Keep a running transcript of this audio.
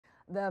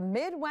The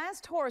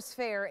Midwest Horse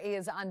Fair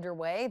is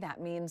underway. That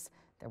means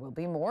there will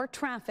be more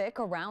traffic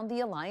around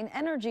the Alliant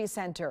Energy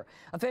Center.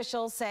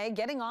 Officials say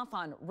getting off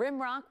on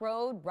Rimrock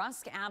Road,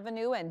 Rusk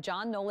Avenue, and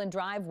John Nolan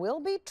Drive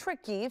will be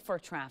tricky for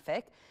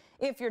traffic.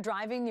 If you're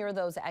driving near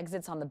those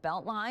exits on the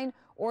Beltline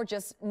or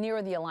just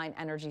near the Alliant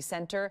Energy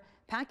Center,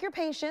 pack your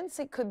patience.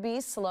 It could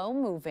be slow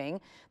moving.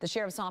 The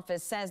sheriff's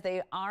office says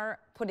they are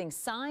putting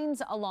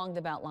signs along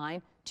the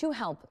Beltline to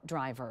help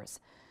drivers.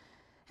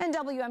 And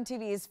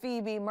WMTV's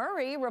Phoebe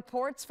Murray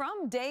reports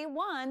from day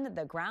one,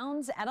 the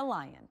grounds at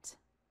Alliant.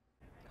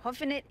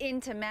 Hoofing it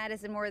into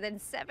Madison, more than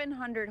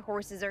 700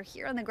 horses are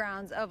here on the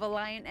grounds of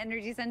Alliant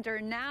Energy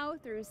Center now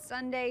through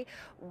Sunday.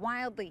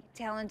 Wildly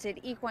talented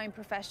equine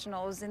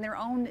professionals in their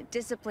own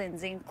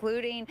disciplines,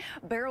 including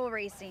barrel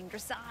racing,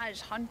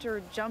 dressage,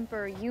 hunter,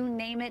 jumper, you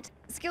name it.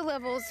 Skill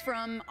levels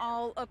from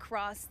all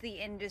across the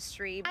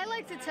industry. I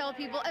like to tell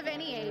people of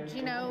any age,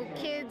 you know,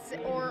 kids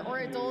or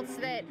adults,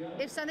 that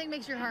if something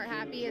makes your heart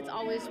happy, it's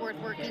always worth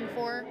working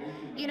for.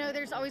 You know,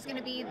 there's always going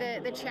to be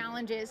the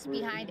challenges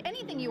behind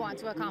anything you want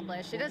to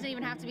accomplish. It doesn't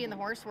even have to be in the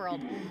horse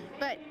world.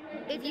 But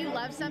if you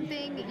love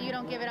something, you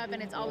don't give it up,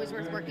 and it's always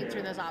worth working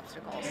through those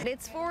obstacles.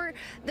 It's for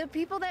the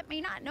people that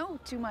may not know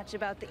too much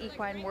about the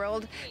equine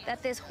world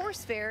that this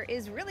horse fair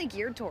is really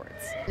geared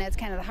towards. And that's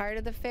kind of the heart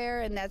of the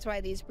fair, and that's why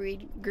these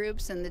breed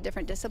groups and the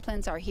different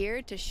disciplines are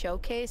here to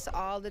showcase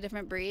all the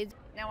different breeds.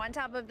 Now, on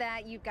top of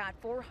that, you've got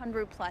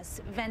 400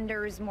 plus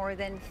vendors, more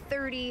than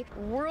 30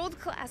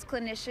 world-class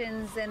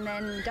clinicians, and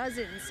then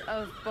dozens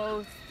of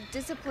both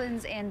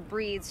disciplines and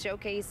breeds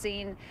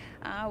showcasing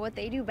what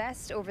they do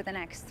best over the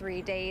next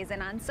 3 days.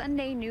 And on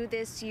Sunday, new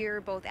this year,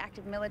 both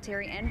active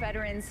military and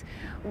veterans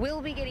will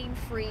be getting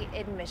free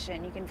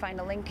admission. You can find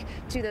a link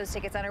to those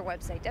tickets on our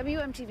website,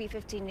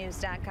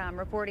 WMTV15news.com.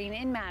 Reporting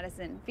in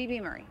Madison,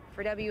 Phoebe Murray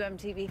for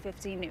WMTV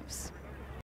 15 News.